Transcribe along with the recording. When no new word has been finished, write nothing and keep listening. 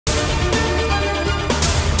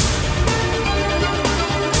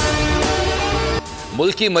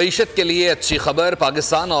मुल्क की मईशत के लिए अच्छी खबर,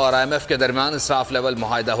 पाकिस्तान और IMF के दरमियान इसराफ लेवल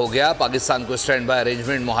मुआहदा हो गया। पाकिस्तान को स्टैंड बाय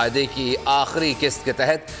अरेंजमेंट मुआहदे की आखिरी किस्त के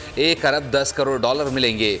तहत 1 अरब 10 करोड़ डॉलर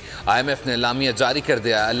मिलेंगे। IMF ने एलामिया जारी कर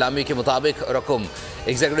दिया। एलामी के मुताबिक रकम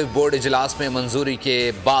एग्जीक्यूटिव बोर्ड इजलास में मंजूरी के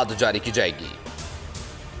बाद जारी की जाएगी।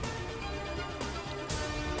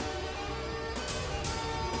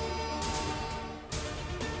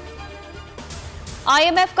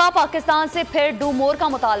 IMF का पाकिस्तान से फिर डू मोर का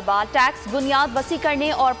मुतालबा, टैक्स बुनियाद वसी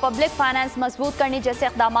करने और पब्लिक फाइनेंस मजबूत करने जैसे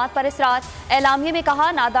इक़दाम पर इसरार। एलामिया में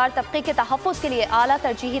कहा, नादार तबके के तहफ़्फ़ुज़ के लिए आला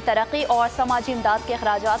तरजीही तरक्की और समाजी इमदाद के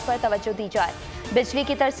अखराजात पर तवज्जो दी जाए। बिजली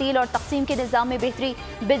की तरसील और तकसीम के निज़ाम में बेहतरी,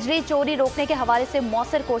 बिजली चोरी रोकने के हवाले से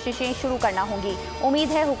मौसर कोशिशें शुरू करना होंगी। उम्मीद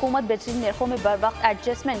है हुकूमत बिजली निर्खों में बर वक्त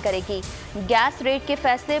एडजस्टमेंट करेगी। गैस रेट के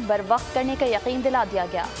फैसले बर वक्त करने का यकीन दिला दिया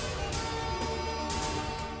गया।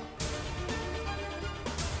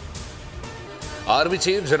 Army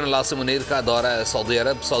chief general Asim Munir का दौरा सऊदी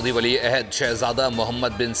अरब, सऊदी वली अहद शहजादा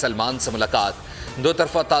मोहम्मद बिन सलमान से मुलाकात, दो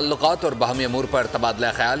तरफा ताल्लुकात और बाहमी अमूर पर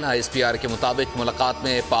तबादला ख्याल। ISPR के मुताबिक मुलाकात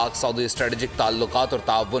में पाक सऊदी स्ट्रेटजिक ताल्लुकात और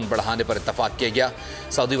ताउन बढ़ाने पर इत्तफाक किया गया।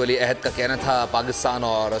 सऊदी वली अहद का कहना था, पाकिस्तान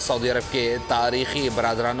और सऊदी अरब के तारीखी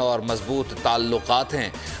बरादराना और मजबूत ताल्लुकात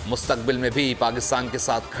हैं, मुस्तकबिल में भी पाकिस्तान के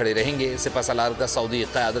साथ खड़े रहेंगे। सिपह सलार का सऊदी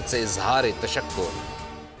क़यादत से इजहार तशक्कुर।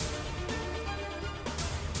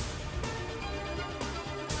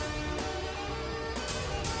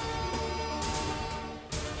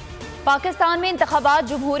 पाकिस्तान में इंतखाबात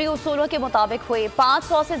जमहूरी उसूलों के मुताबिक हुए।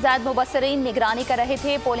 500 से ज्यादा मुबस्सरीन निगरानी कर रहे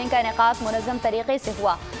थे। पोलिंग का इनेकाद मुनज़्ज़म तरीके से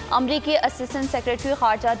हुआ। अमरीकी असिस्टेंट सेक्रेटरी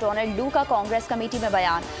खारजा डोनाल्ड लू का कांग्रेस कमेटी में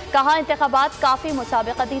बयान, कहा इंतखाबात काफ़ी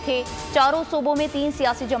मुसाबकती थे। चारों सूबों में 3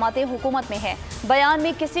 सियासी जमातें हुकूमत में हैं। बयान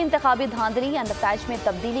में किसी इंतखाबी धांधली या नताइज में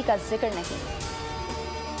तब्दीली का जिक्र नहीं।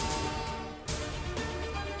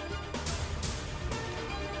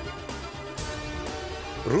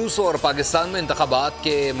 रूस और पाकिस्तान में इंतखाबात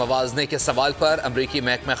के मवाजने के सवाल पर अमरीकी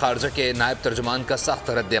महकमा खारजा के नायब तर्जुमान का सख्त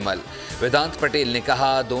रद्द-ए-अमल। वेदांत पटेल ने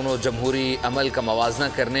कहा, दोनों जमहूरी अमल का मवाजना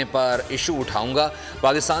करने पर इशू उठाऊंगा।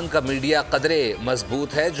 पाकिस्तान का मीडिया कदरे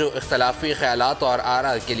मजबूत है जो इख्तलाफी ख्यालात और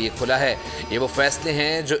आरा के लिए खुला है। ये वो फैसले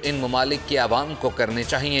हैं जो इन ममालिक की आवाम को करने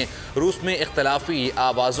चाहिए। रूस में इख्तलाफी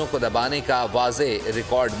आवाज़ों को दबाने का वाज़े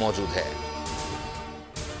रिकॉर्ड मौजूद है।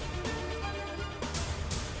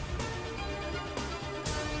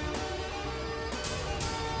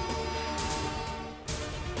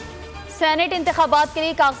 सेनेट इंतखाबात के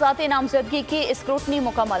लिए कागजात नामजदगी की स्क्रूटनी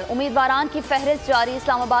मुकम्मल। उम्मीदवारान की फहरिस्त जारी।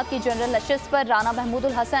 इस्लामाबाद की जनरल नशिस्त पर राना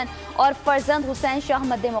महमूदुल हसन और फरजंद हुसैन शाह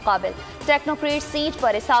मद्दे मुकाबिल। टेक्नोक्रेट सीट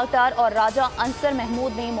पर इसहाक डार और राजा अंसर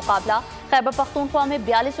महमूद में मुकाबला। खैबर पख्तूनख्वा में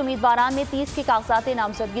 42 उम्मीदवारान में 30 की कागजात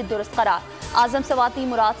नामजदगी दुरुस्त करार। आजम सवाती,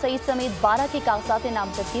 मुराद सईद समेत 12 की कागजात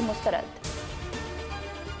नामजदगी मुस्तरद।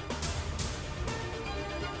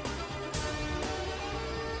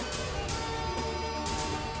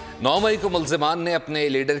 9 मई को मुल्जिमान ने अपने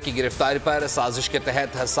लीडर की गिरफ्तारी पर साजिश के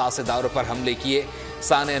तहत हसास इदारों पर हमले किए।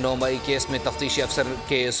 साने 9 मई केस में तफ्तीशी अफसर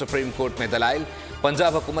के सुप्रीम कोर्ट में दलाइल।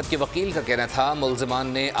 पंजाब हुकूमत के वकील का कहना था,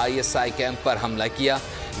 मुल्जिमान ने ISI कैंप पर हमला किया।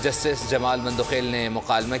 जस्टिस जमाल मंदोखेल ने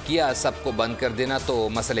मुकालमा किया, सबको बंद कर देना तो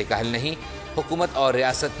मसले का हल नहीं। हुकूमत और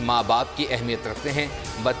रियासत माँ बाप की अहमियत रखते हैं।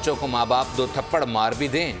 बच्चों को माँ बाप 2 थप्पड़ मार भी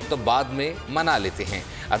दें तो बाद में मना लेते हैं।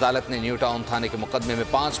 अदालत ने न्यू टाउन थाने के मुकदमे में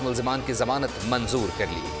 5 मुल्जिमान की जमानत मंजूर कर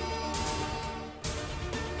ली।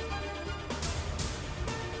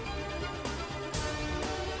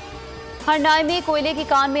 हरनाई में कोयले की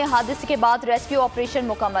कान में हादसे के बाद रेस्क्यू ऑपरेशन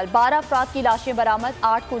मुकम्मल। 12 अफराद की लाशें बरामद,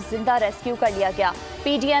 8 को जिंदा रेस्क्यू कर लिया गया।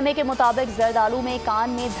 PDMA के मुताबिक जरदालू में कान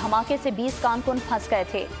में धमाके से 20 कारकुन फंस गए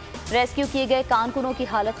थे। रेस्क्यू किए गए कारकुनों की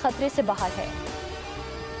हालत खतरे से बाहर है।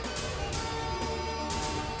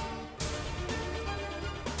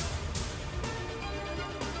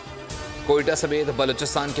 कोयटा समेत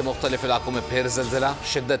बलूचिस्तान के मुख्तलिफ इलाकों में फिर ज़िलज़िला।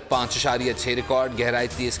 शिद्दत 5.6 रिकॉर्ड, गहराई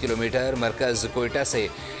 30 किलोमीटर। मरकज़ कोयटा से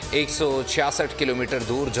 166 किलोमीटर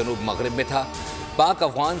दूर जनूब मगरिब में था। पाक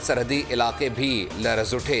अफगान सरहदी इलाके भी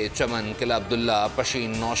लरज़ उठे। चमन, किला अब्दुल्ला,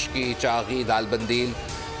 पशीन, नौशकी, चागी, दालबंदील,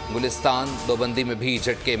 गुलिस्तान, दोबंदी में भी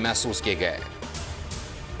झटके महसूस किए गए।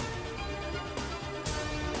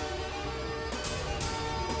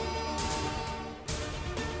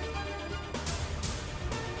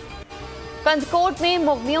 कंदकोट में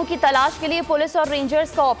मुगवियों की तलाश के लिए पुलिस और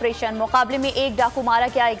रेंजर्स का ऑपरेशन। मुकाबले में 1 डाकू मारा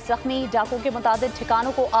गया, 1 जख्मी। डाकू के मुताबिक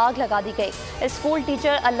ठिकानों को आग लगा दी गई। स्कूल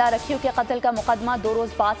टीचर अल्लाह रखियों के कत्ल का मुकदमा 2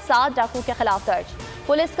 रोज बाद 7 डाकू के खिलाफ दर्ज।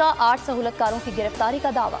 पुलिस का 8 सहूलतकारों की गिरफ्तारी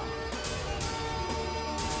का दावा।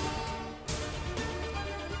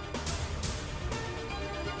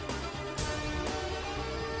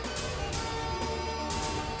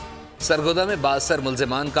 सरगोदा में बासर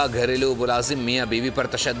मुलजिमान का घरेलू मुलाजिम मियाँ बीवी पर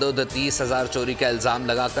तशद्दुद, 30,000 चोरी का इल्ज़ाम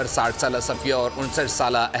लगाकर 60 साला सफिया और 59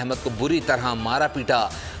 साला अहमद को बुरी तरह मारा पीटा।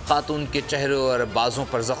 खातून के चेहरे और बाजों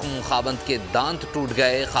पर जख्म, खाबंद के दांत टूट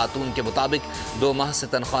गए। खातून के मुताबिक 2 माह से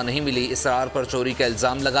तनख्वाह नहीं मिली, इसरार पर चोरी का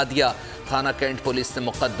इल्ज़ाम लगा दिया। थाना कैंट पुलिस ने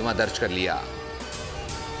मुकदमा दर्ज कर लिया।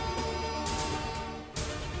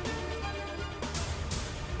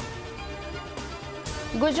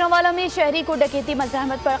 गुजरांवाला में शहरी को डकैती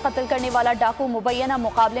मज़ाहमत पर कत्ल करने वाला डाकू मुबैना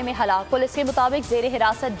मुकाबले में हलाक। पुलिस के मुताबिक जेर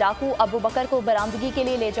हिरासत डाकू अबू बकर को बरामदगी के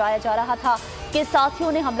लिए ले जाया जा रहा था कि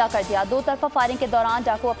साथियों ने हमला कर दिया। 2 तरफा फायरिंग के दौरान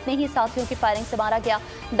डाकू अपने ही साथियों की फायरिंग से मारा गया।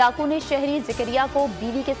 डाकू ने शहरी जिक्रिया को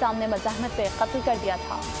बीवी के सामने मज़ाहमत पर कत्ल कर दिया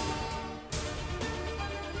था।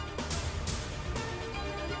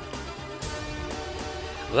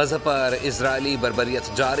 गज़ा पर इजरायली बर्बरियत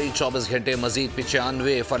जारी, 24 घंटे मजीद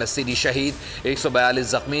 95 फ़लस्तीनी शहीद,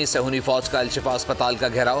 142 जख्मी। सहूनी फौज का अल-शिफा अस्पताल का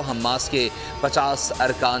घेराव, हमास के 50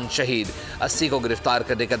 अरकान शहीद। 80 को गिरफ्तार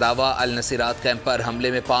करने का दावा। अल नसीरात कैंप पर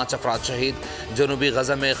हमले में 5 अफराद शहीद। जनूबी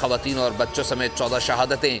गज़ा में ख़वातीन और बच्चों समेत 14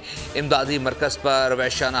 शहादतें। इमदादी मरकज़ पर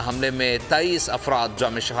वहशाना हमले में 23 अफराद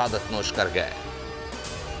जाम शहादत नोश कर गए।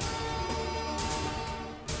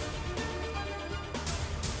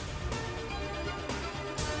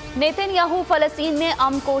 नेतन्याहू फ़लस्तीन में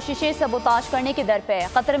अमन कोशिशें सबोताज करने के दर पे।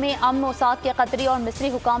 कतर में अमन मोसाद के कतरी और मिस्री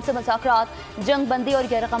हुकाम से मुज़ाकरात, जंग बंदी और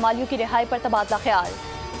गैर कमालियों की रिहाई पर तबादला ख्याल।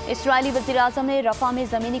 इसराइली वज़ीर आज़म ने रफ़ा में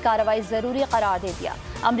ज़मीनी कार्रवाई ज़रूरी करार दे दिया।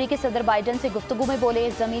 अमरीकी सदर बाइडन से गुफ्तगू में बोले,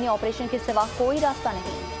 ज़मीनी ऑपरेशन के सिवा कोई रास्ता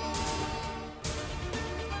नहीं।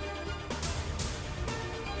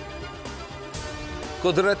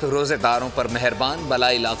 कुदरत रोज़ेदारों पर मेहरबान,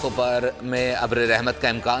 बलाई इलाकों पर में अब्र रहमत का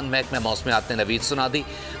इम्कान। महकमा मौसमियात ने नवीद सुना दी।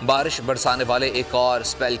 बारिश बरसाने वाले एक और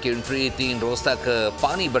स्पेल की एंट्री, 3 रोज़ तक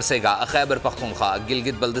पानी बरसेगा। खैबर पख्तूनख्वा,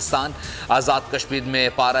 गिलगित बल्दिस्तान, आज़ाद कश्मीर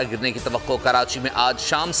में पारा गिरने की तवक्को। कराची में आज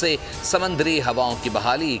शाम से समंदरी हवाओं की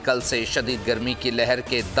बहाली। कल से शदीद गर्मी की लहर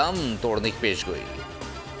के दम तोड़ने की पेशगोई।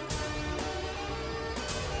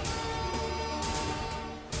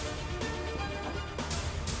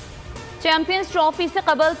 चैंपियंस ट्रॉफी से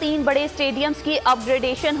कबल 3 बड़े स्टेडियम्स की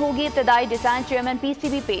अपग्रेडेशन होगी। इब्तदाई डिजाइन चेयरमैन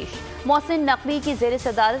पीसीबी पेश। मोहसिन नकवी की जेर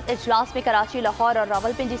सदारत इजलास में कराची, लाहौर और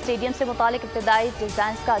रावलपिंडी स्टेडियम से मुतालिक इब्तदाई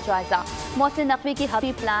डिजाइन का जायजा। मोहसिन नकवी की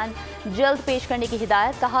हबी प्लान जल्द पेश करने की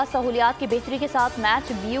हिदायत। कहा, सहूलियात की बेहतरी के साथ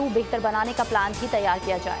मैच व्यू बेहतर बनाने का प्लान भी तैयार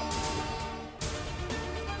किया जाए।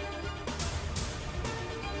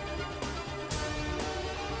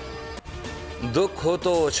 दुख हो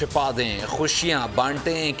तो छिपा दें, खुशियाँ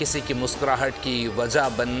बांटें, किसी की मुस्कुराहट की वजह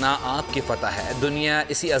बनना आपकी फतह है। दुनिया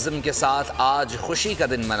इसी अज़्म के साथ आज खुशी का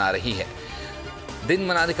दिन मना रही है। दिन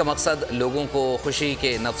मनाने का मकसद लोगों को खुशी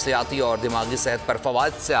के नफ्सियाती और दिमागी सेहत पर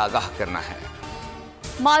फ़वाइद से आगाह करना है।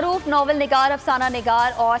 मारूफ नॉवल निगार, अफसाना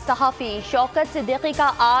निगार और सहाफ़ी शौकत सिद्दीकी का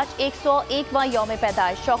आज 101वां यौम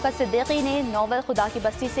पैदाइश। शौकत सिद्दीकी ने नॉवल खुदा की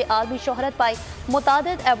बस्ती से आलमी शोहरत पाई,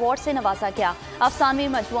 मुतादिद अवार्ड से नवाजा गया। अफसानवी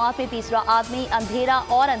मजमुआत में 3रा आदमी, अंधेरा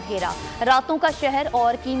और अंधेरा, रातों का शहर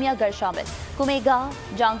और कीमियागर शामिल। कुमेगा,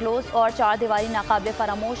 जांगलोस और 4 दीवारी नाकाबिल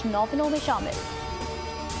फरामोश नॉवलों में शामिल।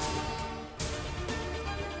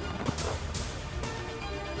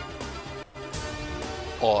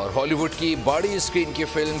 और हॉलीवुड की बड़ी स्क्रीन की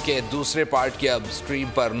फिल्म के दूसरे पार्ट की अब स्ट्रीम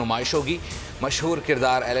पर नुमाइश होगी। मशहूर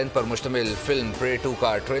किरदार एलन पर मुश्तमिल फिल्म प्रे 2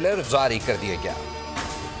 का ट्रेलर जारी कर दिया गया।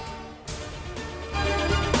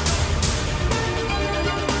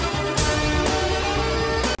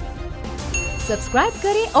 सब्सक्राइब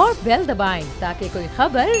करें और बेल दबाएं ताकि कोई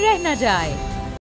खबर रह न जाए।